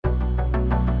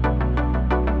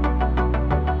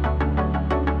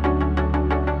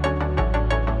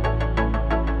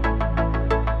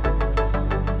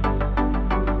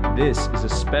This is a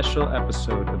special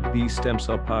episode of the Stem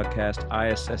Cell Podcast,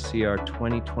 ISSCR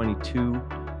 2022,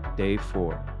 Day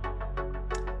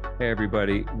 4. Hey,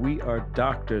 everybody. We are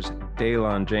Doctors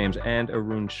Daylon James and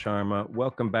Arun Sharma.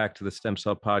 Welcome back to the Stem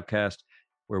Cell Podcast,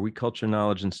 where we culture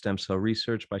knowledge in stem cell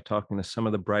research by talking to some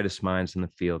of the brightest minds in the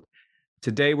field.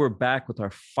 Today, we're back with our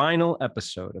final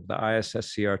episode of the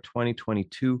ISSCR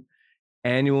 2022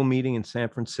 annual meeting in San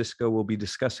Francisco. We'll be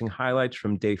discussing highlights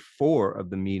from Day 4 of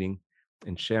the meeting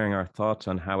and sharing our thoughts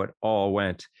on how it all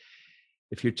went.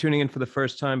 If you're tuning in for the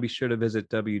first time, be sure to visit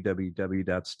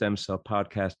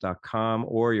www.stemcellpodcast.com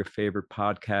or your favorite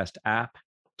podcast app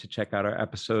to check out our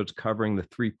episodes covering the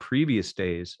 3 previous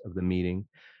days of the meeting.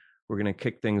 We're going to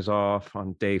kick things off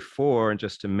on Day 4 in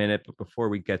just a minute, but before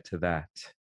we get to that,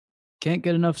 Can't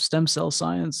get enough stem cell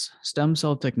science? Stem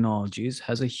Cell Technologies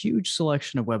has a huge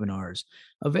selection of webinars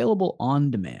available on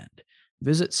demand.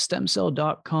 Visit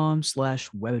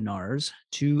stemcell.com/webinars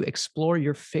to explore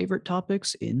your favorite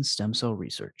topics in stem cell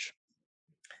research.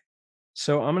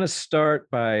 So I'm going to start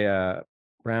by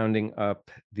rounding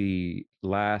up the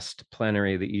last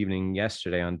plenary of the evening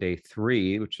yesterday on Day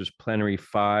 3, which was plenary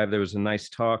 5. There was a nice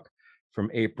talk from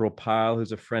April Pyle,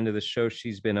 who's a friend of the show.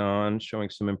 She's been on,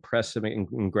 showing some impressive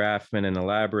engraftment and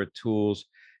elaborate tools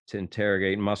to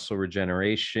interrogate muscle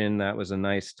regeneration. That was a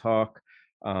nice talk.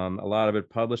 A lot of it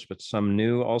published, but some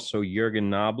new. Also, Jürgen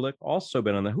Noblik, also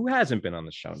been on who hasn't been on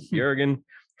the show? Jürgen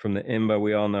from the IMBA,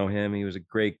 we all know him. He was a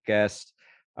great guest.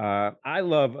 I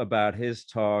love about his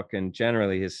talk and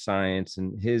generally his science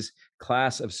and his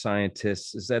class of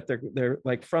scientists is that they're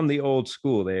like from the old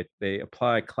school. They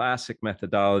apply classic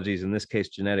methodologies, in this case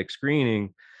genetic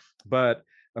screening, but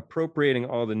appropriating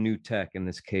all the new tech, in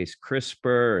this case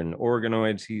CRISPR and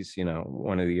organoids. He's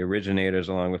one of the originators,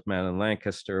 along with Madeline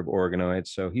Lancaster, of organoids.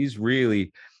 So he's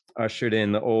really ushered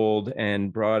in the old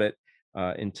and brought it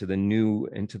into the new,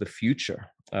 into the future.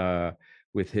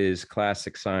 With his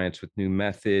classic science, with new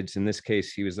methods. In this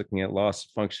case, he was looking at loss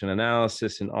of function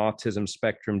analysis and autism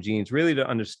spectrum genes, really to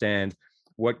understand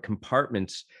what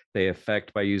compartments they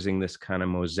affect by using this kind of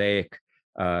mosaic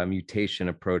mutation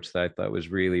approach that I thought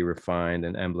was really refined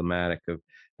and emblematic of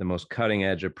the most cutting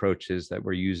edge approaches that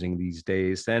we're using these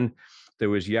days. Then there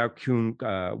was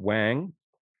Yaoqun Wang,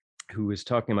 who was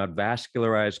talking about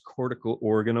vascularized cortical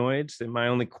organoids. And my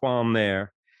only qualm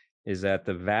there is that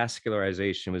the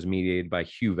vascularization was mediated by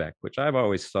HUVEC, which I've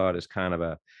always thought is kind of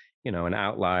an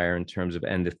outlier in terms of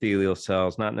endothelial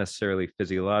cells, not necessarily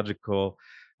physiological.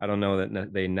 I don't know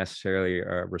that they necessarily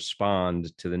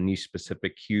respond to the niche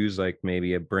specific cues like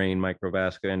maybe a brain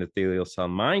microvascular endothelial cell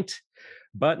might.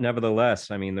 But nevertheless,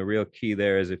 I mean, the real key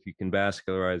there is if you can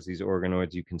vascularize these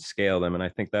organoids, you can scale them. And I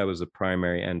think that was the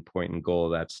primary endpoint and goal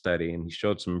of that study. And he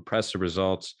showed some impressive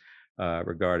results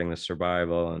regarding the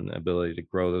survival and ability to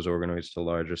grow those organoids to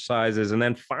larger sizes. And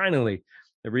then finally,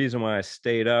 the reason why I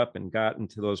stayed up and got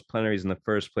into those plenaries in the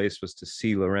first place was to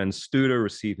see Lorenz Studer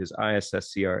receive his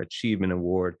ISSCR Achievement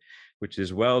Award, which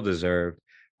is well-deserved.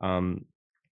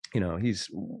 He's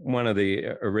one of the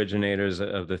originators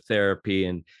of the therapy.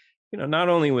 And, not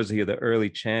only was he the early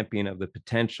champion of the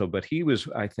potential, but he was,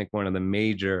 I think, one of the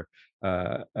major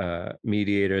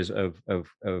mediators of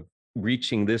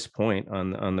reaching this point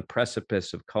on the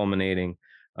precipice of culminating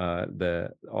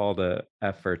all the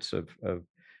efforts of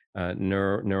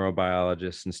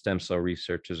neurobiologists and stem cell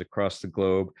researchers across the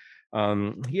globe.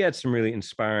 He had some really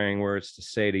inspiring words to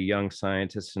say to young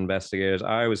scientists, investigators.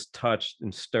 I was touched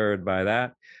and stirred by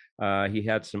that. He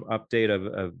had some update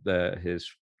of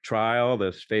his trial,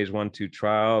 this phase 1/2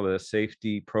 trial. The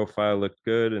safety profile looked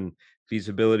good and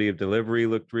feasibility of delivery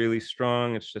looked really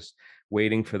strong. It's just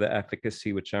waiting for the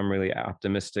efficacy, which I'm really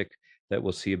optimistic that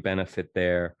we'll see a benefit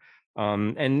there.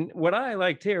 And what I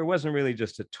liked here wasn't really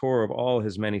just a tour of all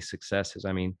his many successes.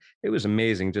 I mean, it was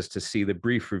amazing just to see the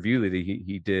brief review that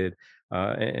he did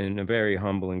in a very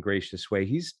humble and gracious way.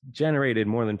 He's generated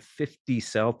more than 50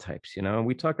 cell types.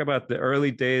 We talk about the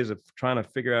early days of trying to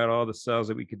figure out all the cells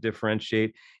that we could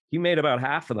differentiate. He made about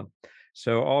half of them.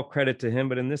 So all credit to him.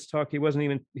 But in this talk, he wasn't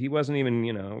even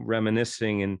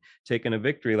reminiscing and taking a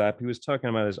victory lap. He was talking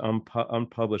about his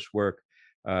unpublished work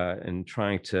and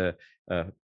trying to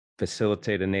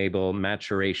facilitate, enable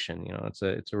maturation.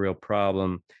 It's a real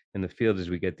problem in the field as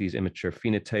we get these immature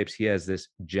phenotypes. He has this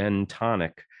Gen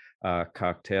Tonic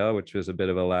cocktail, which was a bit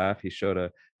of a laugh. He showed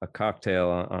a cocktail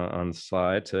on the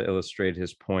slide to illustrate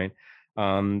his point.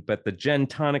 But the Gen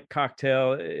Tonic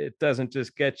cocktail, it doesn't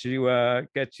just get you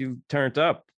turned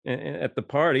up at the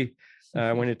party.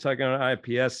 When you're talking about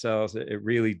iPS cells, it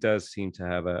really does seem to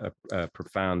have a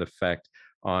profound effect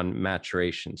on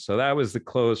maturation. So that was the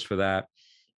close for that.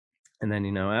 And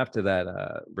then, after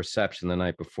that reception the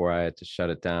night before, I had to shut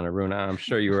it down. Aruna, I'm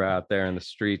sure you were out there in the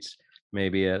streets,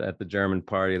 maybe at the German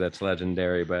party that's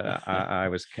legendary, but I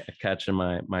was catching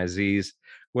my Z's.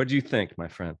 What do you think, my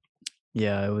friend?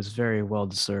 Yeah, it was very well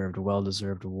deserved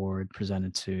award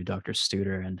presented to Dr.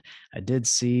 Studer. And I did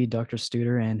see Dr.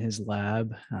 Studer and his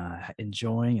lab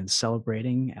enjoying and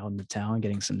celebrating out in the town,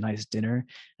 getting some nice dinner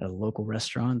at a local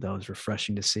restaurant. That was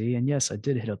refreshing to see. And yes, I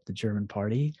did hit up the German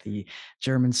party, the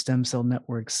German Stem Cell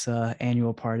Network's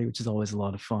annual party, which is always a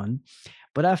lot of fun.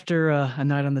 But after a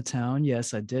night on the town,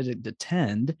 yes, I did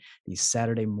attend the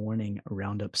Saturday morning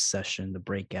roundup session, the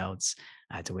breakouts.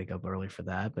 I had to wake up early for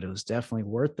that, but it was definitely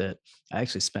worth it. I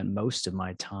actually spent most of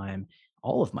my time,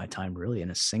 all of my time really,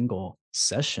 in a single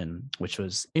session, which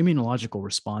was immunological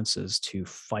responses to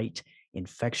fight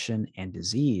infection and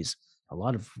disease. A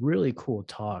lot of really cool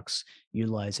talks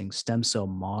utilizing stem cell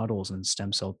models and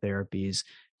stem cell therapies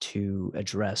to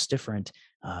address different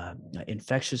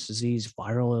infectious disease,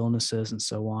 viral illnesses, and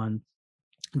so on.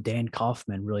 Dan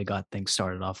Kaufman really got things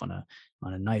started off on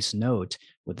a nice note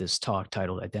with this talk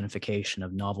titled "Identification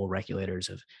of Novel Regulators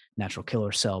of Natural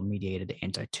Killer Cell Mediated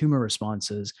Anti-Tumor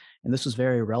Responses." And this was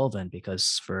very relevant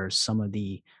because for some of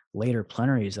the later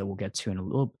plenaries that we'll get to in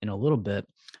a little bit,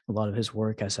 a lot of his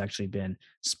work has actually been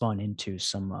spun into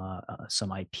some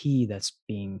IP that's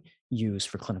being used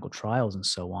for clinical trials and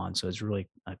so on. So it's really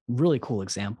a really cool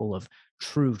example of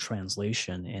true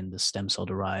translation in the stem cell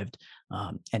derived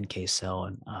NK cell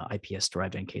and IPS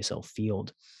derived NK cell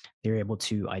field. They're able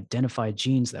to identify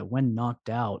genes that, when knocked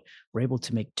out, were able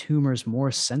to make tumors more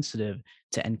sensitive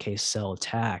to NK cell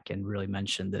attack, and really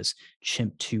mention this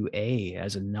CHIMP2A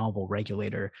as a novel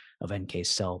regulator of NK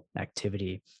cell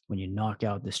activity. When you knock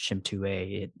out this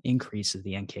CHIMP2A, it increases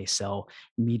the NK cell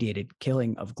mediated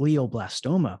killing of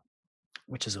glioblastoma,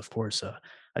 which is, of course,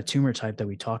 a tumor type that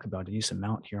we talk about a decent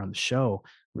amount here on the show,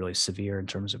 really severe in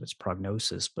terms of its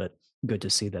prognosis. But good to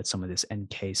see that some of this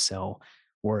NK cell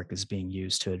work is being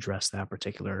used to address that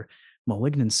particular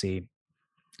malignancy.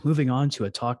 Moving on to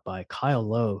a talk by Kyle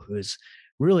Lowe, who is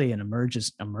really an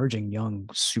emerging young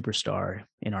superstar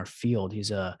in our field.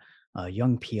 He's a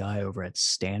young PI over at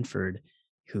Stanford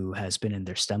who has been in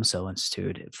their stem cell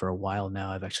institute for a while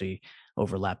now. I've actually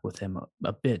overlapped with him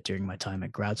a bit during my time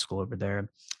at grad school over there.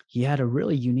 He had a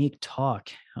really unique talk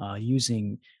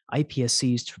using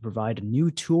iPSCs to provide a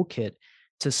new toolkit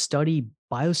to study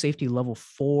biosafety level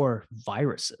 4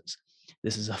 viruses.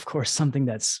 This is, of course, something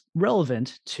that's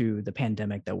relevant to the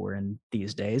pandemic that we're in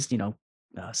these days.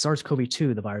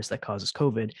 SARS-CoV-2, the virus that causes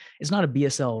COVID, is not a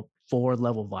BSL-4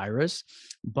 level virus,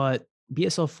 but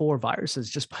BSL-4 viruses,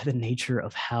 just by the nature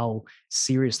of how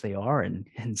serious they are, and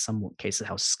in some cases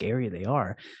how scary they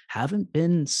are, haven't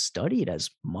been studied as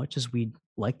much as we'd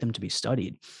like them to be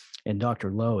studied. And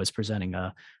Dr. Lowe is presenting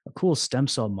a cool stem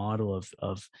cell model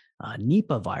of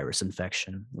Nipah virus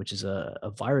infection, which is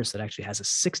a virus that actually has a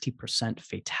 60%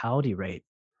 fatality rate.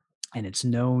 And it's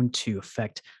known to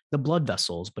affect the blood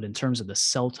vessels, but in terms of the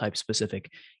cell type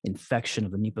specific infection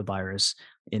of the Nipah virus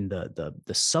in the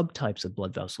subtypes of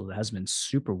blood vessels, it hasn't been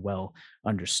super well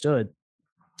understood.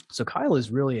 So Kyle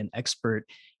is really an expert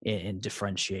in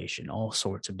differentiation, all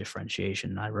sorts of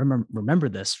differentiation. I remember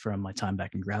this from my time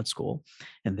back in grad school,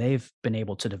 and they've been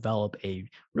able to develop a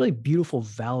really beautiful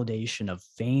validation of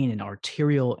vein and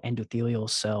arterial endothelial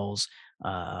cells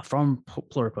from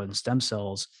pluripotent stem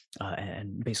cells,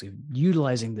 and basically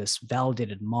utilizing this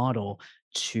validated model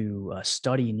to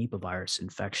study Nipah virus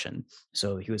infection.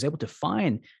 So he was able to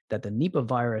find that the Nipah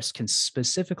virus can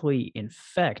specifically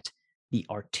infect the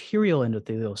arterial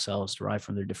endothelial cells derived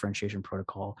from their differentiation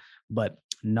protocol, but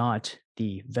not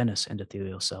the venous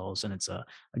endothelial cells. And it's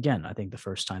again, I think the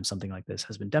first time something like this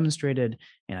has been demonstrated,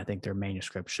 and I think their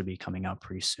manuscript should be coming out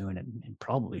pretty soon and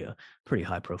probably a pretty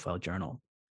high profile journal.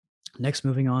 Next,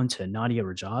 moving on to Nadia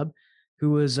Rajab,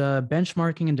 who was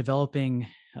benchmarking and developing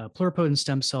pluripotent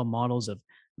stem cell models of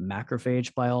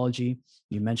macrophage biology.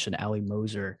 You mentioned Ali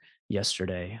Moser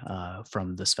yesterday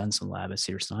from the Svensson lab at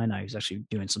Cedars-Sinai, who's actually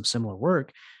doing some similar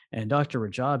work. And Dr.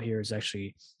 Rajab here is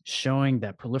actually showing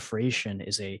that proliferation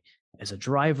is a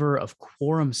driver of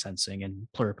quorum sensing in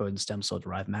pluripotent stem cell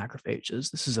derived macrophages.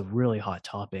 This is a really hot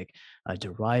topic,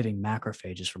 deriving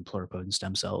macrophages from pluripotent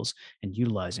stem cells and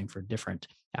utilizing for different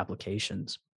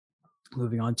applications.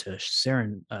 Moving on to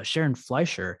Sharon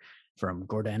Fleischer from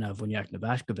Gordana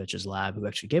Vunyak-Novashkovich's lab, who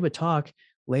actually gave a talk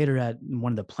later at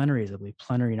one of the plenaries, I believe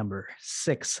plenary number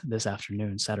 6 this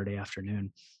afternoon, Saturday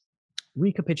afternoon,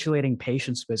 recapitulating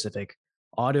patient-specific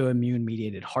autoimmune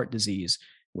mediated heart disease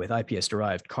with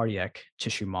iPS-derived cardiac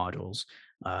tissue modules.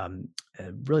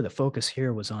 Really, the focus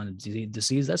here was on a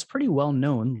disease that's pretty well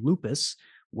known, lupus,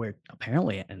 where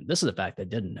apparently, and this is a fact I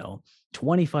didn't know,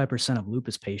 25% of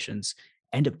lupus patients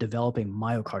end up developing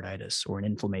myocarditis or an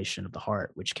inflammation of the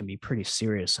heart, which can be pretty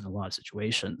serious in a lot of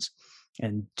situations.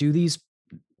 And do these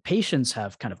patients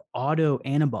have kind of auto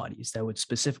antibodies that would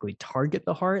specifically target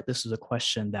the heart? This is a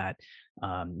question that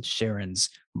Sharon's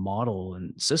model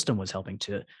and system was helping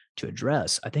to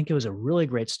address. I think it was a really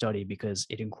great study because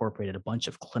it incorporated a bunch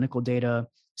of clinical data,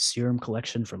 serum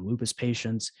collection from lupus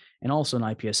patients, and also an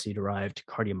iPSC derived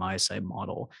cardiomyocyte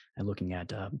model, and looking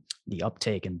at the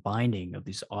uptake and binding of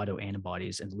these auto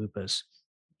antibodies in lupus.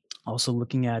 Also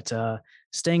looking at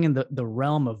staying in the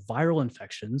realm of viral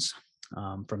infections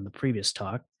from the previous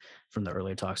talk, from the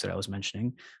earlier talks that I was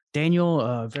mentioning.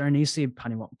 Daniel Veronese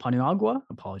Paniagua,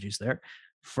 apologies there,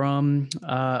 from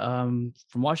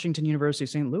Washington University,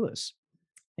 St. Louis.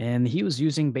 And he was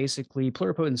using basically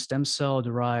pluripotent stem cell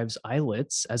derived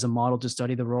islets as a model to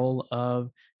study the role of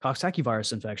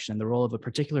Coxsackie infection, the role of a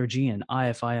particular gene,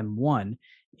 IFIM1,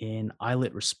 in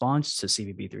islet response to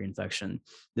CVB3 infection.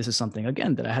 This is something,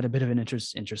 again, that I had a bit of an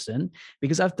interest in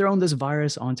because I've thrown this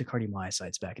virus onto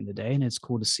cardiomyocytes back in the day, and it's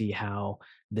cool to see how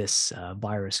this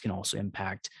virus can also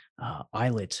impact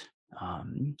islet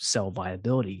cell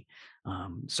viability.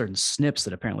 Certain SNPs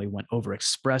that apparently went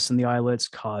overexpressed in the islets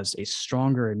caused a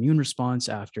stronger immune response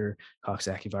after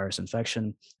Coxsackie virus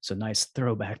infection. So nice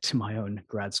throwback to my own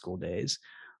grad school days.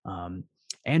 Um,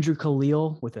 Andrew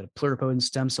Khalil with a pluripotent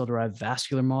stem cell derived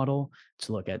vascular model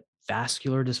to look at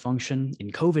vascular dysfunction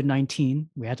in COVID-19.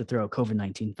 We had to throw a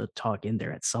COVID-19 talk in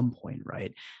there at some point,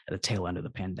 right? At the tail end of the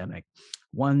pandemic.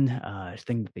 One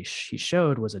thing that he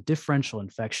showed was a differential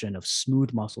infection of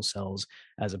smooth muscle cells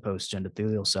as opposed to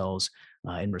endothelial cells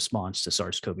in response to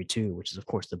SARS-CoV-2, which is, of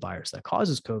course, the virus that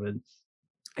causes COVID.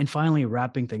 And finally,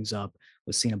 wrapping things up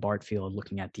with Sina Bartfield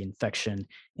looking at the infection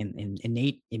in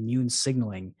innate immune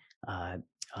signaling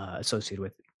associated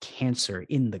with cancer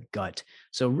in the gut.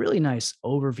 So, really nice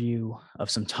overview of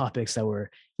some topics that were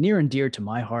near and dear to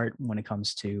my heart when it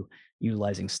comes to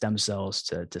utilizing stem cells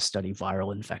to study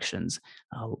viral infections.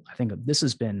 I think this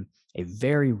has been a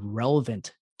very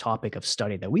relevant topic of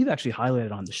study that we've actually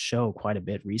highlighted on the show quite a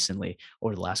bit recently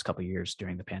over the last couple of years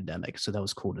during the pandemic. So that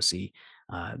was cool to see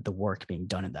the work being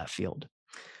done in that field.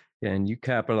 And you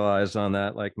capitalized on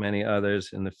that, like many others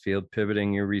in the field,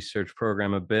 pivoting your research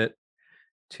program a bit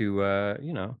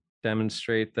to,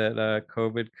 demonstrate that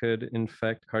COVID could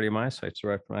infect cardiomyocytes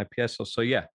derived from iPS cells. So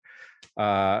yeah,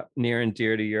 near and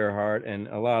dear to your heart, and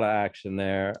a lot of action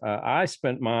there. I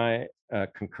spent my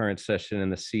concurrent session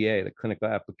in the CA, the clinical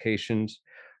applications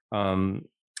um,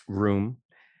 room,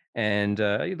 and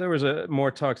there was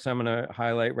more talks I'm going to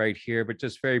highlight right here, but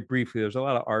just very briefly, there's a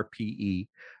lot of RPE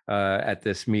at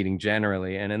this meeting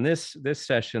generally. And in this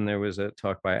session, there was a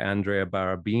talk by Andrea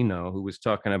Barabino, who was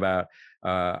talking about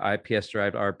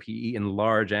iPS-derived RPE in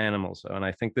large animals. And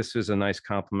I think this is a nice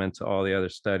complement to all the other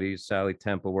studies. Sally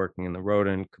Temple working in the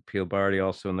rodent, Kapil Bharti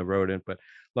also in the rodent, but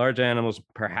large animals,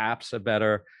 perhaps a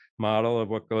better model of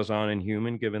what goes on in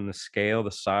human, given the scale, the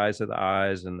size of the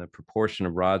eyes, and the proportion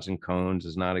of rods and cones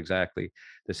is not exactly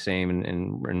the same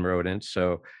in rodents.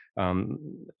 So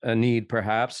a need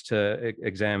perhaps to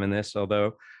examine this,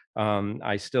 although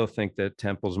I still think that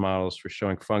Temple's models for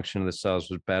showing function of the cells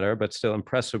was better, but still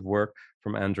impressive work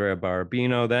from Andrea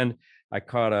Barabino. Then I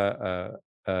caught a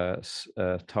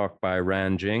talk by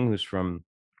Ran Jing, who's from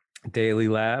Daily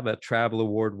Lab, a travel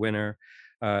award winner,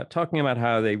 talking about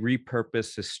how they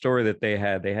repurposed the story that they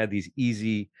had. They had these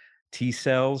easy T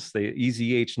cells, the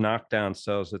EZH knockdown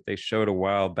cells that they showed a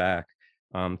while back,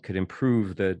 could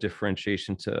improve the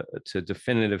differentiation to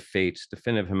definitive fates,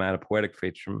 definitive hematopoietic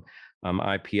fates from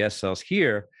iPS cells.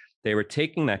 Here, they were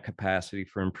taking that capacity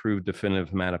for improved definitive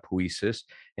hematopoiesis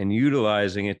and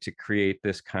utilizing it to create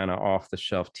this kind of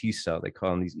off-the-shelf T cell. They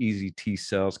call them these easy T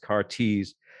cells, CAR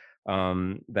Ts,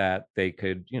 that they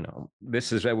could,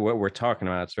 this is what we're talking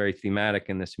about. It's very thematic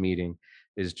in this meeting,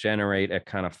 is generate a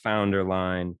kind of founder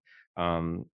line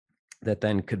that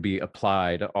then could be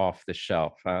applied off the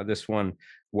shelf. This one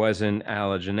wasn't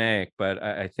allogeneic, but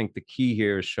I think the key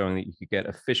here is showing that you could get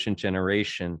efficient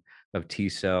generation of T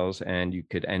cells, and you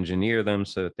could engineer them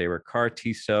so that they were CAR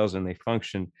T cells and they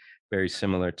function very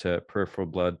similar to peripheral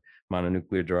blood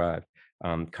mononuclear derived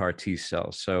CAR T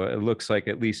cells. So it looks like,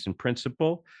 at least in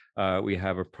principle, we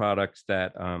have a product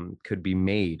that could be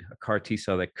made, a CAR T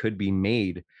cell that could be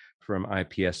made from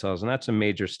iPS cells. And that's a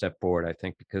major step forward, I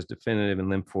think, because definitive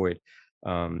and lymphoid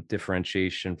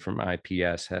differentiation from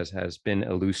iPS has been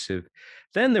elusive.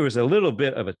 Then there was a little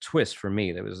bit of a twist for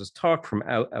me. There was this talk from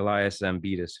Elias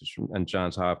Zambitis, who's from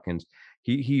Johns Hopkins.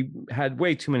 He had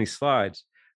way too many slides,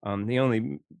 He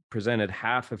only presented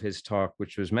half of his talk,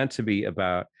 which was meant to be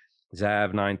about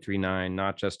ZAV 939,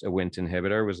 not just a Wnt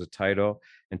inhibitor, was the title,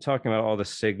 and talking about all the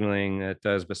signaling that it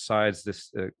does besides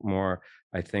this more,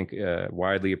 I think,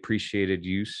 widely appreciated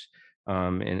use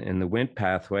in the Wnt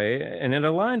pathway. And it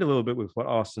aligned a little bit with what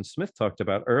Austin Smith talked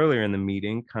about earlier in the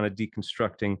meeting, kind of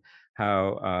deconstructing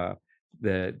how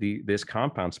this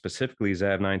compound, specifically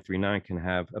ZAV 939, can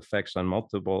have effects on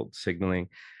multiple signaling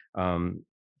um,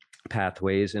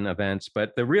 pathways and events.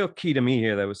 But the real key to me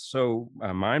here that was so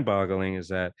mind boggling is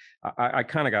that I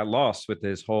kind of got lost with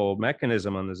this whole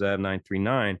mechanism on the ZAV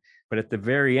 939. But at the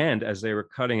very end, as they were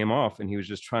cutting him off and he was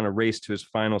just trying to race to his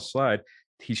final slide,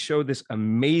 he showed this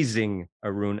amazing,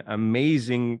 Arun,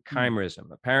 amazing Mm,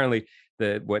 chimerism. Apparently,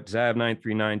 what ZAV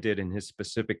 939 did in his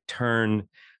specific turn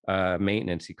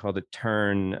maintenance, he called it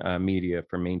turn media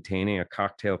for maintaining a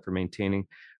cocktail for maintaining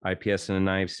IPS in a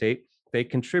naive state. They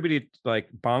contributed like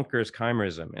bonkers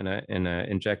chimerism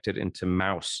injected into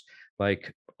mouse,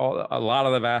 like a lot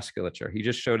of the vasculature. He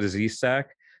just showed a Z-stack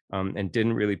and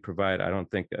didn't really provide, I don't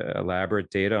think, elaborate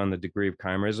data on the degree of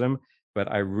chimerism.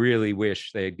 But I really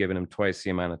wish they had given him twice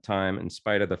the amount of time, in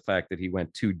spite of the fact that he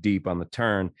went too deep on the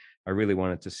turn. I really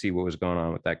wanted to see what was going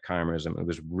on with that chimerism. It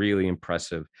was really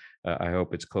impressive. I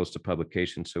hope it's close to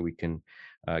publication so we can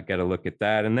get a look at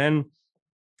that. And then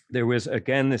there was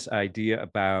again this idea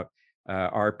about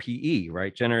RPE,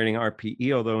 right? Generating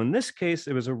RPE, although in this case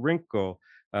it was a wrinkle.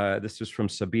 This was from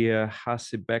Sabia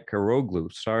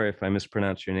Hasibekaroglu. Sorry if I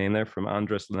mispronounced your name there, from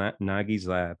Andres Nagi's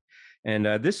lab. And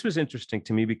this was interesting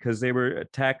to me because they were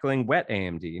tackling wet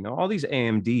AMD. You know, all these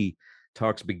AMD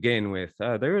talks begin with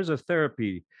there is a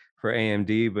therapy for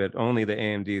AMD, but only the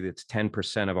AMD that's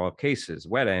 10% of all cases.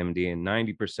 Wet AMD, in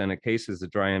 90% of cases, the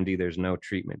dry AMD, there's no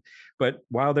treatment. But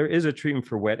while there is a treatment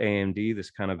for wet AMD,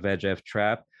 this kind of VEGF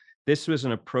trap, this was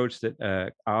an approach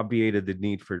that obviated the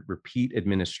need for repeat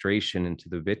administration into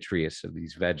the vitreous of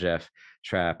these VEGF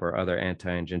trap or other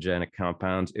anti-angiogenic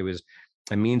compounds. It was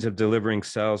a means of delivering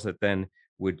cells that then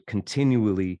would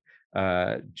continually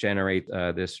generate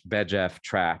this VEGF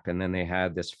trap. And then they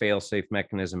had this fail-safe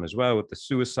mechanism as well with the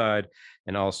suicide,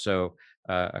 and also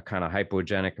a kind of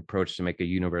hypogenic approach to make a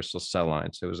universal cell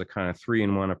line. So it was a kind of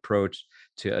 3-in-1 approach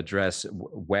to address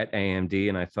wet AMD.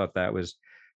 And I thought that was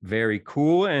very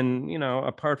cool. And, you know,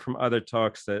 apart from other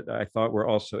talks that I thought were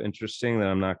also interesting that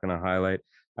I'm not going to highlight,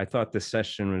 I thought this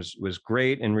session was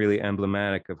great and really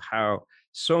emblematic of how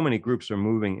so many groups are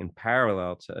moving in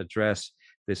parallel to address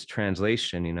this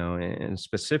translation, you know, and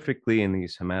specifically in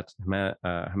these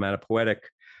hematopoietic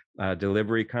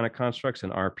delivery kind of constructs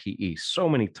and RPE. So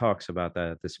many talks about that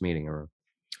at this meeting, Arun.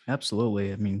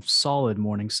 absolutely. I mean, solid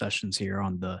morning sessions here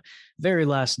on the very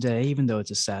last day. Even though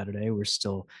it's a Saturday, we're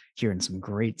still hearing some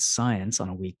great science on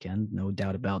a weekend, no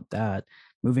doubt about that.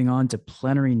 Moving on to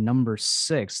plenary number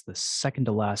 6, the second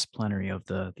to last plenary of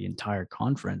the entire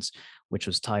conference, which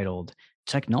was titled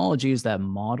Technologies that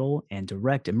Model and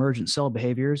Direct Emergent Cell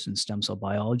Behaviors in Stem Cell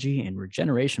Biology and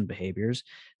Regeneration Behaviors.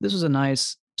 This was a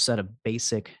nice set of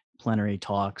basic plenary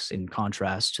talks in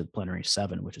contrast to plenary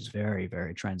 7, which is very,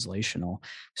 very translational.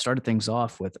 Started things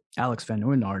off with Alex Van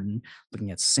Nieuwenarden looking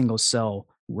at single cell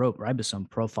rope ribosome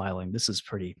profiling. This is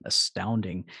pretty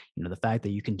astounding. You know, the fact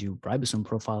that you can do ribosome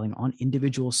profiling on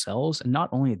individual cells, and not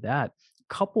only that,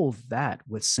 couple that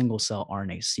with single cell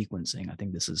RNA sequencing. I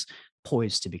think this is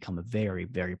poised to become a very,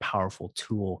 very powerful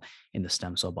tool in the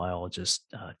stem cell biologist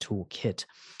toolkit.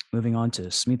 Moving on to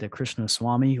Smita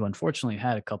Krishnaswamy, who unfortunately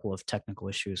had a couple of technical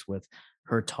issues with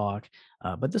her talk.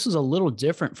 But this is a little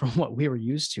different from what we were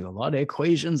used to. A lot of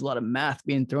equations, a lot of math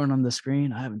being thrown on the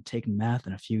screen. I haven't taken math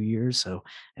in a few years, so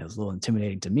it was a little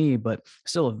intimidating to me, but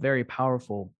still a very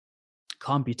powerful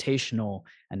computational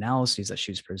analyses that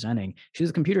she's presenting.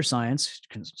 She's a computer scientist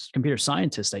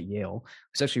at Yale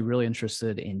who's actually really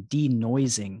interested in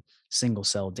denoising single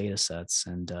cell data sets,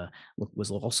 and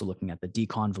was also looking at the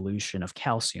deconvolution of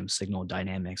calcium signal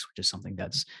dynamics, which is something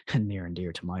that's near and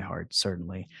dear to my heart,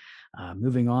 certainly.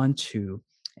 Moving on to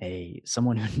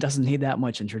someone who doesn't need that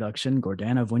much introduction,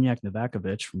 Gordana Vunyak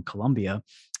Novakovic from Columbia,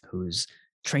 whose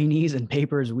trainees and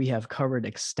papers we have covered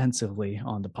extensively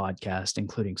on the podcast,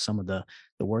 including some of the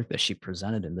work that she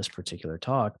presented in this particular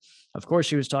talk. Of course,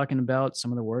 she was talking about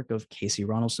some of the work of Casey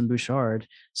Ronaldson Bouchard,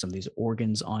 some of these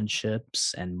organs on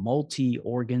chips and multi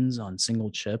organs on single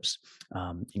chips,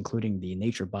 including the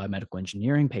Nature Biomedical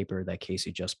Engineering paper that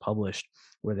Casey just published,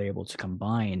 where they're able to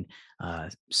combine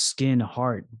skin,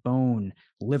 heart, bone,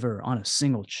 liver on a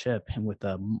single chip, and with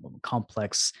a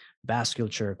complex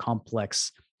vasculature,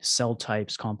 complex cell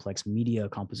types, complex media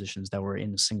compositions that were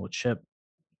in a single chip.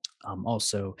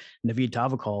 Also, Naveed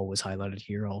Tavakol was highlighted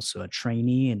here, also a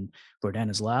trainee in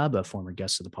Gordana's lab, a former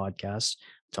guest of the podcast,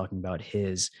 talking about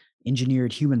his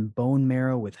engineered human bone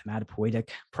marrow with hematopoietic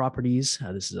properties.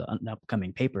 This is an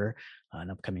upcoming paper,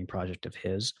 an upcoming project of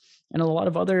his, and a lot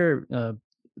of other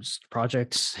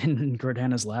projects in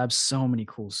Gordana's lab. So many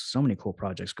cool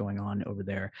projects going on over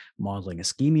there, modeling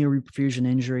ischemia reperfusion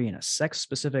injury in a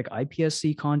sex-specific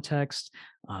IPSC context.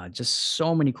 Just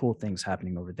so many cool things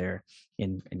happening over there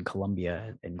in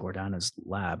Colombia in Gordana's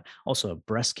lab. Also, a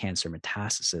breast cancer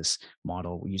metastasis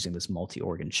model using this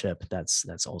multi-organ chip. That's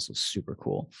also super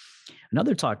cool.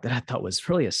 Another talk that I thought was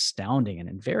really astounding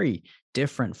and very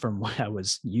different from what I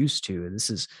was used to. This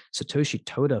is Satoshi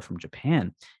Toda from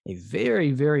Japan, a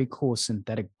very, very cool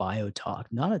synthetic biotalk.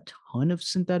 Not a ton of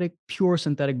pure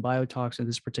synthetic biotalks at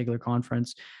this particular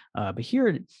conference, but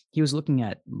here he was looking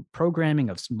at programming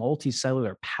of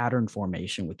multicellular pattern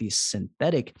formation with these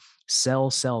synthetic cell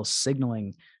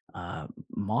signaling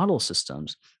model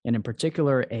systems, and in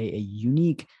particular, a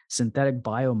unique synthetic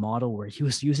bio model where he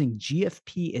was using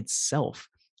GFP itself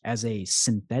as a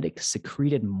synthetic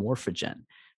secreted morphogen.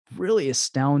 Really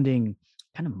astounding,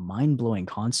 kind of mind blowing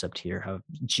concept here how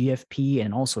GFP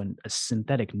and also a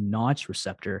synthetic Notch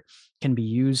receptor can be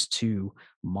used to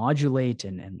modulate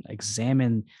and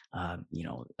examine,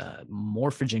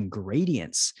 morphogen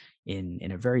gradients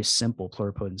in a very simple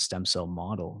pluripotent stem cell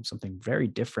model. Something very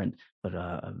different, but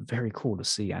very cool to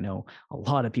see. I know a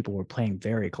lot of people were paying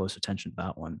very close attention to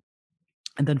that one.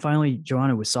 And then finally,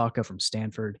 Joanna Wisaka from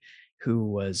Stanford, who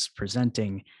was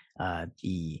presenting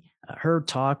the her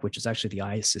talk, which is actually the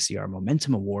ISSCR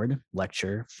Momentum Award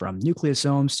lecture, from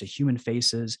nucleosomes to human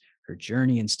faces, her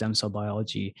journey in stem cell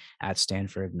biology at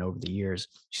Stanford and over the years.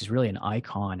 She's really an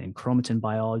icon in chromatin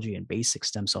biology and basic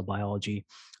stem cell biology,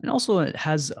 and also it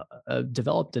has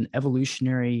developed an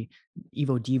evo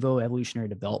devo evolutionary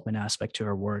development aspect to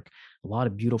her work. A lot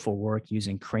of beautiful work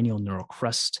using cranial neural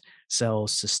crest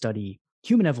cells to study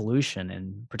human evolution,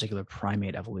 in particular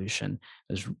primate evolution,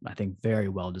 is, I think, very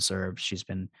well deserved. She's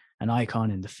been an icon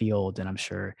in the field, and I'm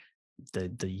sure the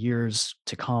years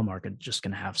to come are just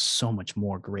going to have so much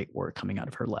more great work coming out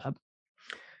of her lab.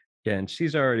 Yeah, and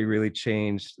she's already really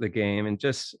changed the game. And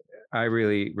just, I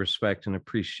really respect and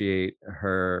appreciate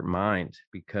her mind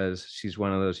because she's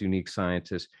one of those unique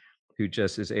scientists who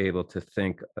just is able to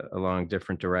think along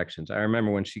different directions. I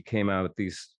remember when she came out with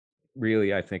these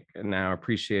really, I think now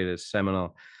appreciated as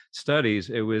seminal studies,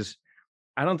 it was,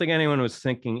 I don't think anyone was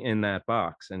thinking in that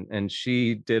box, and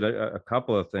she did a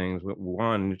couple of things.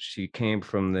 One, she came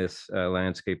from this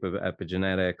landscape of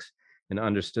epigenetics and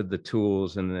understood the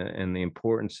tools and the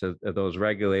importance of those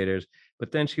regulators.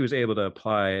 But then she was able to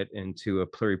apply it into a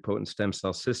pluripotent stem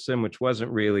cell system, which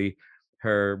wasn't really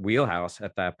her wheelhouse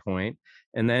at that point.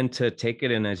 And then to take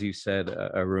it in, as you said,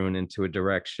 Arun, into a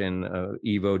direction of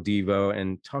Evo Devo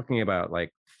and talking about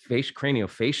like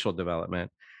craniofacial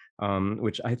development,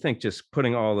 which I think just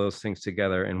putting all those things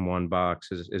together in one box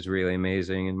is really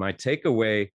amazing. And my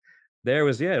takeaway there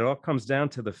was, yeah, it all comes down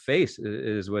to the face,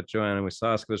 is what Joanna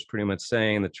Wisoska was pretty much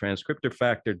saying. The transcriptor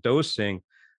factor dosing,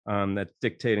 that's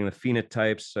dictating the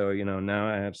phenotypes. So, now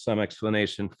I have some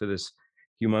explanation for this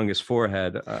humongous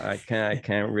forehead. I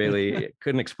can't really,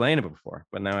 couldn't explain it before,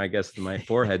 but now I guess my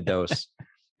forehead dose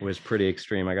was pretty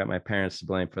extreme. I got my parents to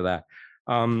blame for that.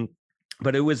 Um,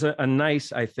 but it was a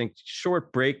nice, I think,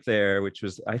 short break there, which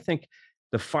was, I think,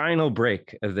 the final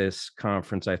break of this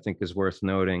conference, I think, is worth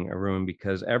noting, Arun,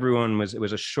 because it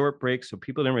was a short break, so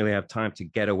people didn't really have time to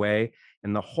get away.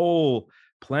 And the whole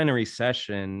plenary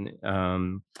session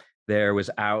there was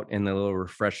out in the little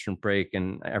refreshment break,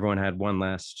 and everyone had one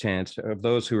last chance. Of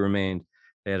those who remained,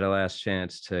 they had a last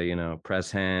chance to,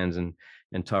 press hands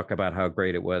and talk about how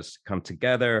great it was to come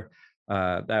together.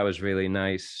 That was really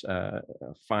nice.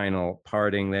 Final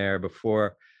parting there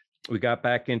before we got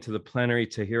back into the plenary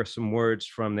to hear some words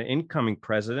from the incoming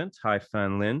president, Hai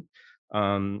Fan Lin,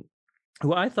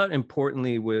 who I thought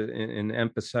importantly in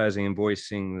emphasizing and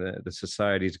voicing the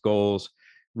society's goals,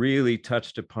 really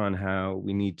touched upon how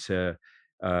we need to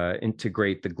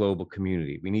integrate the global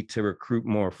community. We need to recruit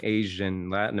more Asian,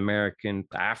 Latin American,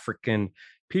 African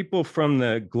people from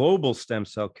the global stem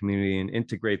cell community and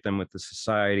integrate them with the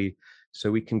society so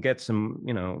we can get some,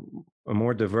 a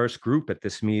more diverse group at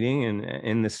this meeting and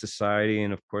in this society.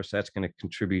 And of course, that's going to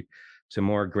contribute to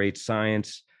more great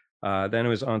science. Then it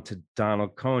was on to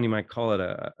Donald Cohen. You might call it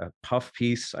a puff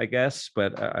piece, I guess,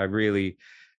 but I really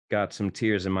got some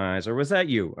tears in my eyes. Or was that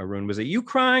you, Arun? Was it you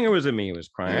crying or was it me who was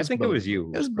It crying? I was think it both was of us. you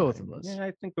who It was was both crying. of us. Yeah,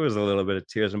 I think it was a little bit of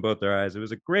tears in both their eyes. It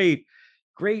was a great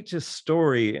just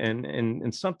story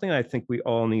and something I think we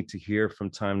all need to hear from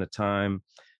time to time.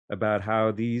 about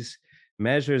how these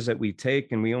measures that we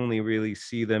take, and we only really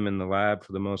see them in the lab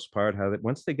for the most part, how that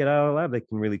once they get out of the lab, they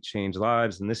can really change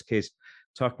lives. In this case,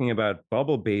 talking about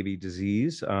bubble baby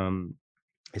disease,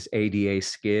 is ADA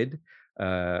SCID,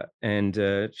 and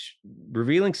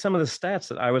revealing some of the stats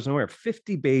that I wasn't aware of.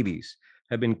 50 babies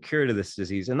have been cured of this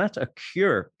disease, and that's a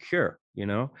cure,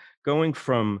 going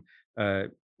from uh,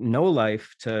 no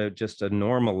life to just a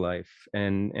normal life.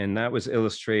 And that was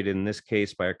illustrated in this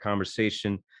case by a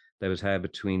conversation that was had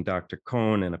between Dr.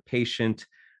 Cohn and a patient,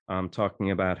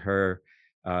 talking about her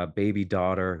baby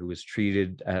daughter who was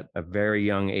treated at a very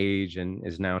young age and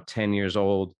is now 10 years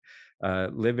old,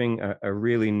 living a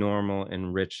really normal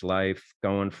and rich life,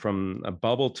 going from a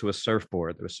bubble to a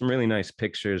surfboard. There were some really nice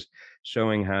pictures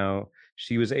showing how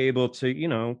she was able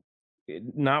to,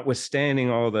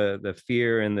 notwithstanding all the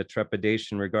fear and the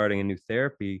trepidation regarding a new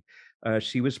therapy,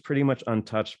 she was pretty much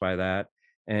untouched by that.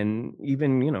 And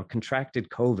even, contracted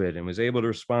COVID and was able to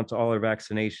respond to all her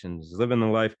vaccinations, living the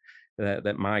life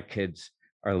that my kids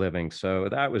are living. So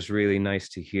that was really nice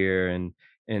to hear.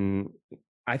 And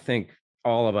I think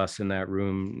all of us in that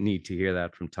room need to hear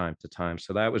that from time to time.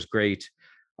 So that was great.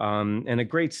 And a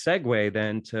great segue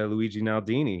then to Luigi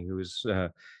Naldini, who is,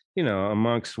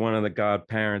 amongst one of the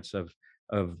godparents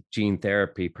of gene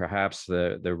therapy, perhaps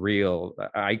the real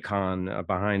icon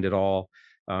behind it all.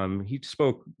 He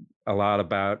spoke a lot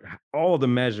about all the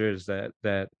measures that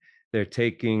they're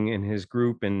taking in his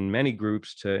group and many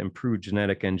groups to improve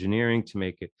genetic engineering, to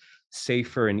make it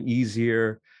safer and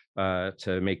easier,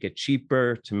 to make it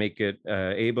cheaper, to make it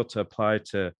able to apply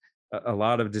to a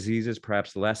lot of diseases,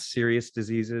 perhaps less serious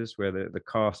diseases where the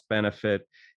cost benefit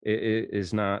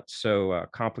is not so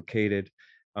complicated.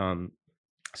 Um,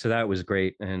 so that was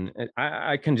great. And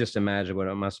I can just imagine what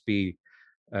it must be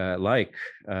like.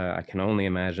 I can only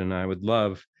imagine. I would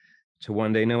love to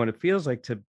one day know what it feels like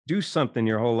to do something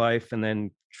your whole life and then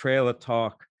trail a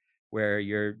talk where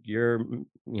your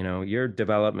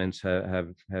developments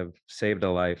have saved a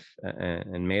life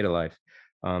and made a life.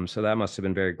 So that must have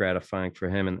been very gratifying for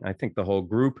him, and I think the whole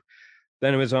group.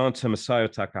 Then it was on to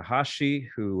Masayo Takahashi,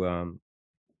 who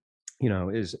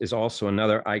is also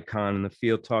another icon in the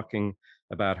field, talking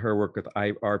about her work with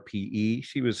IRPE.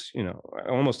 She was,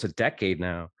 almost a decade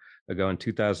now ago in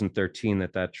 2013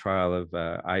 that trial of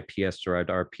iPS derived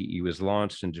RPE was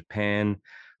launched in Japan.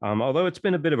 Although it's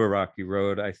been a bit of a rocky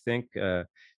road, I think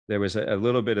there was a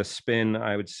little bit of spin,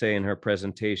 I would say, in her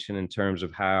presentation in terms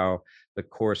of how the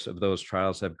course of those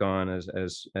trials have gone.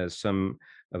 As some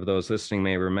of those listening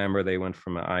may remember, they went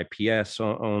from an IPS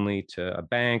only to a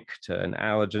bank to an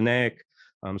allogeneic.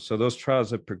 So those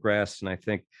trials have progressed, and I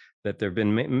think that there have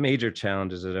been major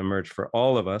challenges that emerged for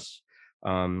all of us.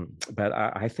 But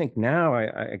I think now,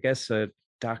 I guess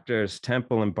doctors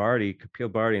Temple and Barty,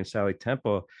 Kapil Barty and Sally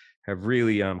Temple, have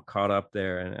really caught up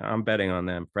there, and I'm betting on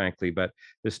them, frankly. But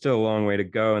there's still a long way to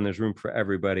go, and there's room for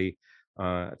everybody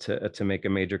to make a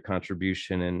major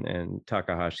contribution. And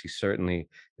Takahashi certainly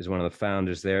is one of the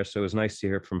founders there. So it was nice to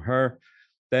hear from her.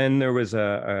 Then there was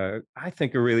I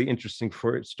think, a really interesting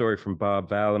story from Bob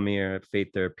Valamir at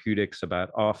Fate Therapeutics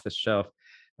about off-the-shelf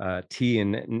T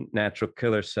and natural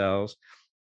killer cells.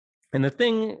 And the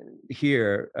thing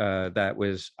here that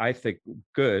was, I think,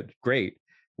 great,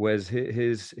 was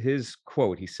his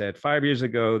quote. He said, "5 years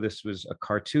ago, this was a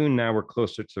cartoon. Now we're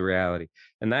closer to reality."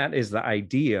 And that is the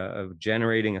idea of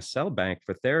generating a cell bank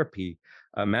for therapy,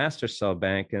 a master cell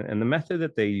bank, and the method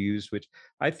that they use, which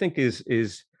I think is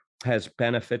has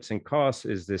benefits and costs,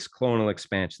 is this clonal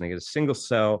expansion. They get a single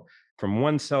cell from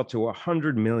one cell to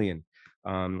 100 million,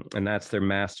 and that's their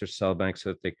master cell bank, so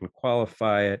that they can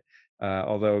qualify it.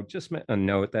 Although, just a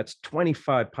note, that's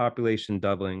 25 population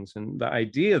doublings. And the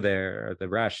idea there, the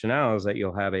rationale, is that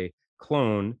you'll have a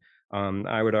clone.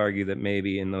 I would argue that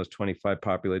maybe in those 25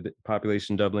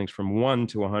 population doublings from 1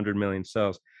 to 100 million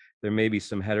cells, there may be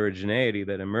some heterogeneity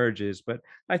that emerges. But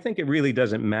I think it really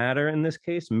doesn't matter in this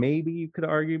case. Maybe you could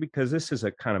argue, because this is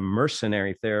a kind of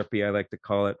mercenary therapy, I like to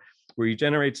call it, where you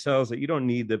generate cells that you don't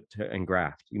need them to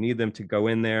engraft. You need them to go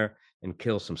in there and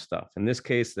kill some stuff. In this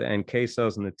case, the NK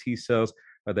cells and the T cells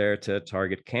are there to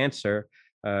target cancer.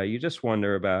 You just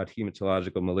wonder about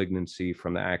hematological malignancy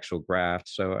from the actual graft.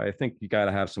 So I think you got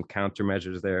to have some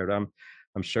countermeasures there.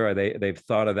 I'm sure they've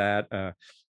thought of that.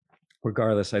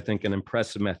 Regardless, I think an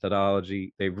impressive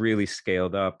methodology. They've really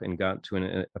scaled up and got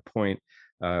to a point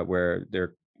where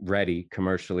they're ready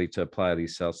commercially to apply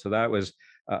these cells. So that was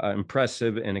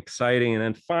impressive and exciting. And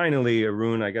then finally,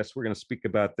 Arun, I guess we're going to speak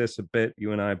about this a bit,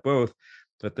 you and I both,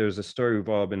 but there's a story we've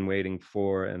all been waiting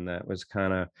for, and that was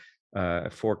kind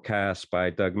of forecast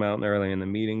by Doug Melton early in the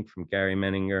meeting from Gary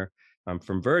Menninger.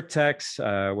 from Vertex,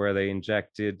 where they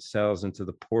injected cells into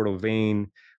the portal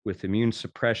vein with immune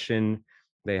suppression.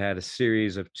 They had a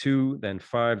series of 2, then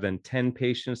 5, then 10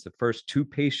 patients. The first 2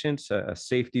 patients, a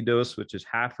safety dose, which is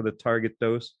half of the target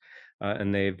dose.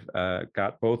 And they've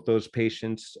got both those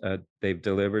patients they've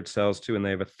delivered cells to, and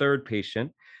they have a third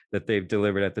patient that they've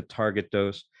delivered at the target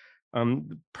dose.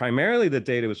 Primarily, the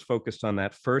data was focused on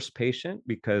that first patient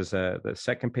because the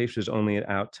second patient is only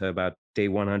out to about day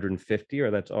 150, or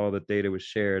that's all the data was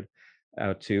shared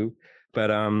out to.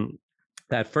 But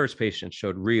that first patient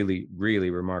showed really, really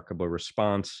remarkable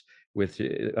response, with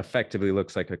effectively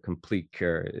looks like a complete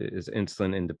cure. Is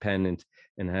insulin independent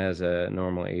and has a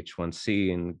normal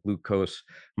H1C, and glucose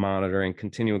monitoring,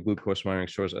 continual glucose monitoring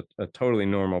shows a totally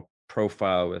normal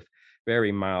profile with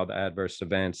very mild adverse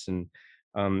events. And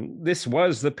this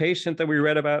was the patient that we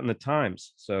read about in the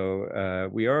Times. So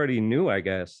we already knew, I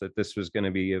guess, that this was going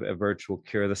to be a virtual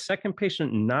cure. The second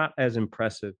patient, not as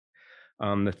impressive.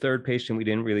 The third patient, we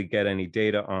didn't really get any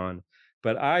data on.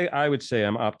 But I would say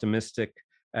I'm optimistic,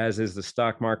 as is the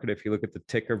stock market. If you look at the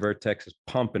ticker, Vertex is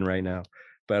pumping right now.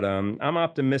 But I'm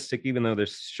optimistic, even though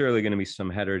there's surely going to be some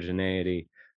heterogeneity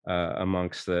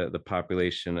amongst the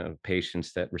population of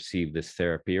patients that receive this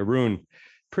therapy. Arun,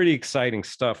 pretty exciting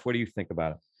stuff. What do you think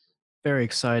about it? Very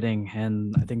exciting.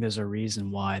 And I think there's a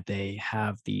reason why they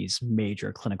have these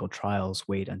major clinical trials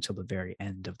wait until the very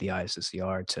end of the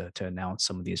ISSCR to announce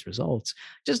some of these results,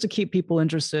 just to keep people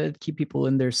interested, keep people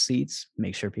in their seats,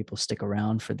 make sure people stick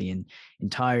around for the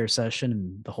entire session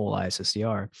and the whole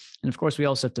ISSCR. And of course, we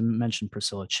also have to mention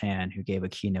Priscilla Chan, who gave a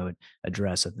keynote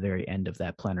address at the very end of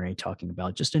that plenary, talking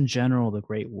about just in general the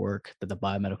great work that the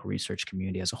biomedical research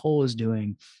community as a whole is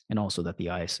doing, and also that the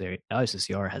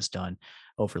ISSCR has done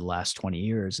over the last 20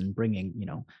 years and bringing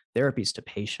therapies to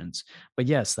patients. But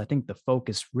yes, I think the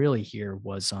focus really here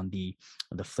was on the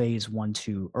phase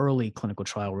 1-2 early clinical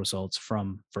trial results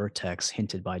from Vertex,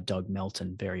 hinted by Doug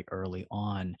Melton very early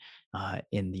on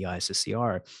in the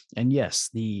ISSCR. And yes,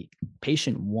 the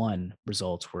patient 1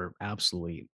 results were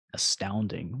absolutely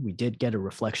astounding. We did get a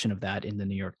reflection of that in the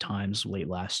New York Times late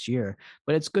last year,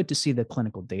 but it's good to see the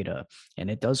clinical data, and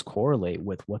it does correlate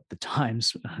with what the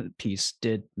Times piece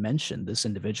did mention. This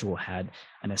individual had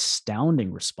an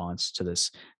astounding response to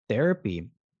this therapy.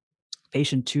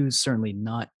 Patient 2 is certainly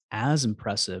not as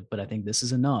impressive, but I think this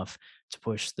is enough to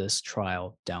push this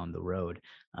trial down the road.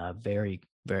 Very,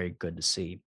 very good to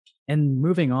see. And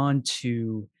moving on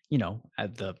to,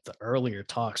 at the earlier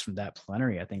talks from that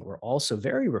plenary, I think were also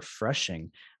very refreshing.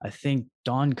 I think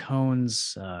Dawn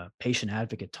Cohn's patient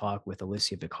advocate talk with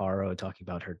Alicia Vicaro talking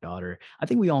about her daughter, I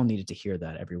think we all needed to hear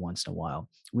that every once in a while.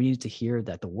 We needed to hear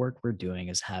that the work we're doing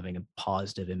is having a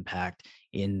positive impact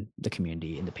in the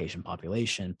community, in the patient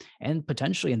population, and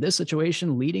potentially in this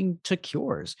situation leading to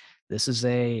cures. This is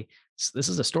a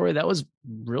story that was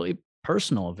really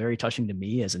personal, very touching to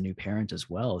me as a new parent as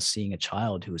well, seeing a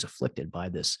child who is afflicted by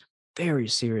this very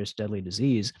serious, deadly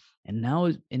disease, and now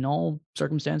in all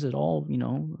circumstances,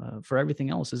 for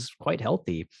everything else, is quite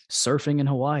healthy, surfing in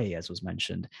Hawaii, as was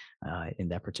mentioned in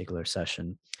that particular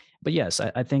session. But yes,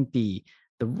 I think the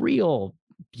real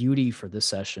beauty for this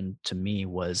session to me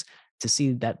was to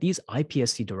see that these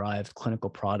iPSC derived clinical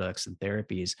products and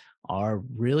therapies are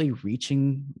really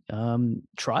reaching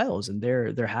trials, and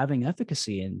they're having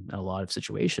efficacy in a lot of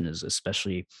situations,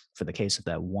 especially for the case of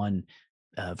that one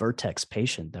Vertex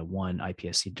patient, that one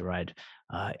iPSC derived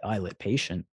islet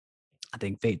patient. I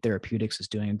think Fate Therapeutics is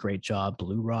doing a great job.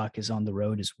 Blue Rock is on the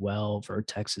road as well.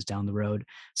 Vertex is down the road.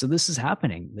 So this is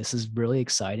happening. This is really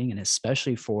exciting. And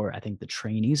especially for, I think, the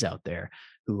trainees out there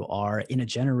who are in a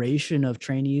generation of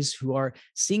trainees who are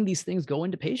seeing these things go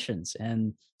into patients.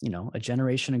 And, a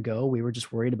generation ago, we were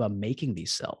just worried about making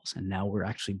these cells. And now we're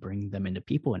actually bringing them into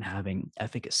people and having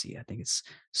efficacy. I think it's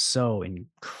so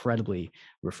incredibly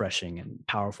refreshing and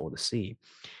powerful to see.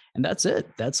 And that's it.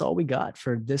 That's all we got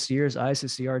for this year's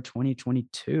ISSCR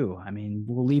 2022. I mean,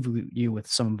 we'll leave you with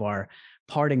some of our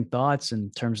parting thoughts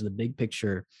in terms of the big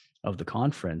picture of the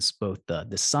conference, both the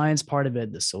science part of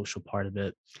it, the social part of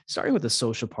it, starting with the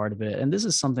social part of it. And this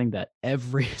is something that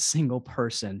every single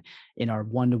person in our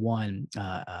one-to-one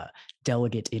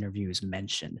delegate interviews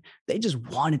mentioned. They just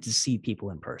wanted to see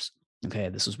people in person. Okay,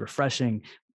 this was refreshing.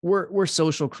 We're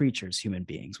social creatures, human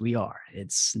beings. We are.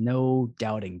 It's no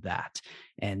doubting that.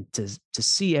 And to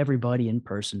see everybody in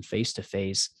person, face to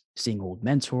face, seeing old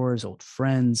mentors, old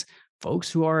friends,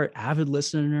 folks who are avid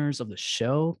listeners of the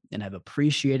show and have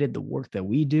appreciated the work that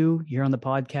we do here on the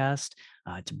podcast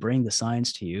to bring the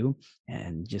science to you,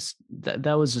 and just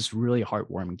that was just really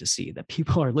heartwarming to see that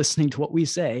people are listening to what we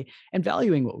say and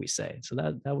valuing what we say. So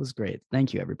that was great.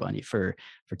 Thank you everybody for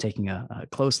taking a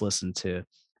close listen to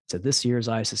this year's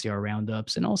ISSCR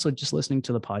roundups and also just listening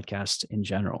to the podcast in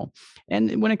general.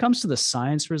 And when it comes to the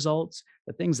science results,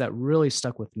 the things that really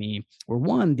stuck with me were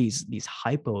one, these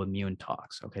hypoimmune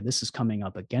talks. Okay, this is coming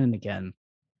up again and again,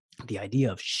 the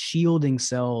idea of shielding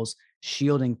cells,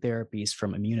 shielding therapies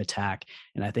from immune attack.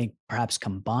 And I think perhaps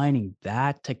combining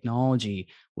that technology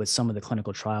with some of the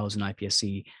clinical trials in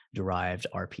iPSC derived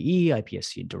RPE,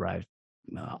 iPSC derived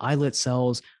islet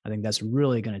cells, I think that's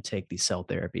really going to take these cell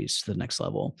therapies to the next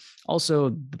level.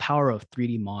 Also, the power of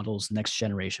 3D models, next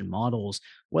generation models,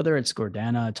 whether it's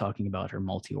Gordana talking about her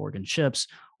multi organ chips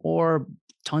or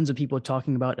tons of people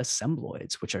talking about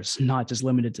assembloids, which are not just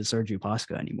limited to Sergio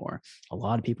Pasca anymore. A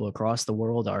lot of people across the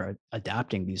world are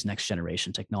adapting these next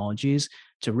generation technologies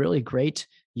to really great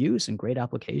use and great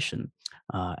application.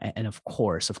 And of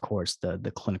course,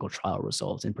 the clinical trial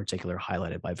results, in particular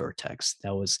highlighted by Vertex.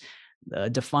 That was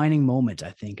a defining moment, I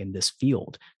think, in this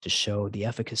field to show the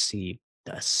efficacy,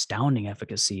 the astounding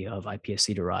efficacy of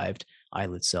iPSC-derived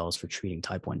islet cells for treating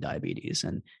type 1 diabetes.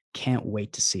 And can't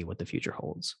wait to see what the future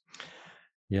holds.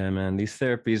 Yeah, man, these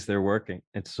therapies, they're working.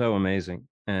 It's so amazing.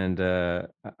 And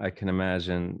I can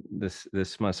imagine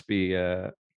this must be uh,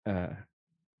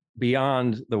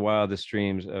 beyond the wildest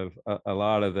dreams of a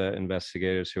lot of the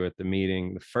investigators who were at the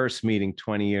meeting, the first meeting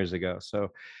 20 years ago. So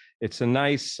it's a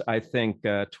nice, I think,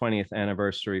 20th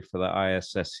anniversary for the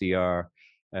ISSCR.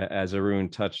 As Arun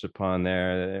touched upon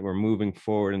there, we're moving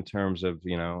forward in terms of,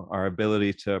 our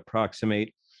ability to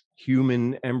approximate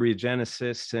human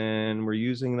embryogenesis, and we're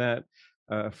using that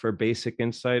for basic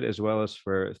insight as well as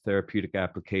for therapeutic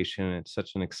application. It's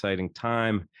such an exciting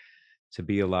time to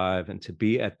be alive and to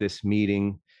be at this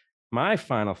meeting. My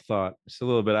final thought, it's a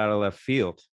little bit out of left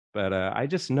field, but I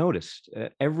just noticed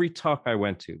every talk I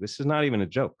went to, this is not even a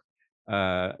joke.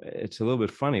 It's a little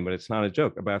bit funny, but it's not a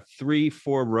joke. About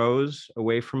 3-4 rows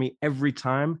away from me, every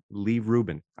time, Lee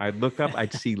Rubin. I'd look up,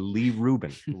 I'd see Lee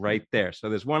Rubin right there. So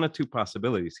there's one of two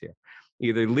possibilities here.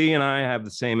 Either Lee and I have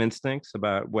the same instincts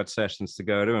about what sessions to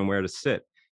go to and where to sit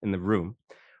in the room,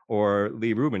 or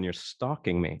Lee Rubin, you're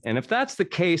stalking me. And if that's the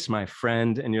case, my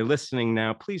friend, and you're listening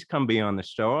now, please come be on the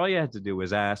show. All you had to do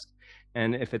was ask.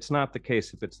 And if it's not the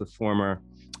case, if it's the former,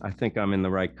 I think I'm in the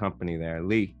right company there.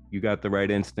 Lee, you got the right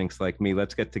instincts like me.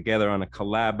 Let's get together on a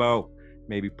collabo,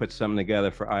 maybe put something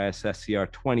together for ISSCR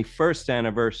 21st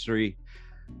anniversary.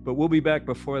 But we'll be back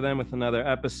before then with another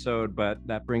episode. But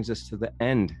that brings us to the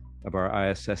end of our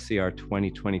ISSCR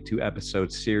 2022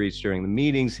 episode series during the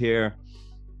meetings here.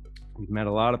 We've met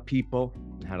a lot of people,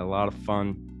 had a lot of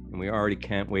fun, and we already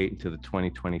can't wait until the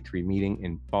 2023 meeting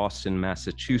in Boston,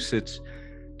 Massachusetts.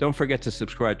 Don't forget to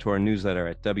subscribe to our newsletter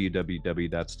at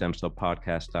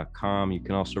www.stemcellpodcast.com. You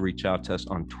can also reach out to us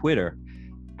on Twitter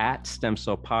at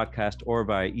stemcellpodcast or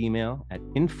via email at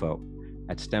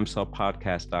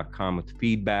info@stemcellpodcast.com with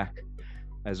feedback.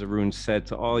 As Arun said,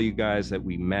 to all you guys that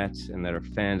we met and that are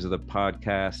fans of the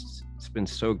podcast, it's been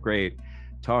so great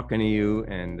talking to you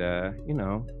and,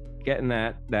 getting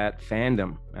that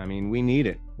fandom. I mean, we need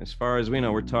it. As far as we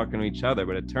know, we're talking to each other,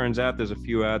 but it turns out there's a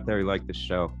few out there who like the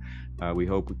show. We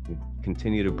hope we can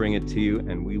continue to bring it to you,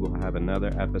 and we will have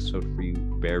another episode for you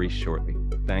very shortly.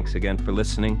 Thanks again for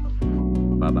listening.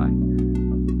 Bye-bye.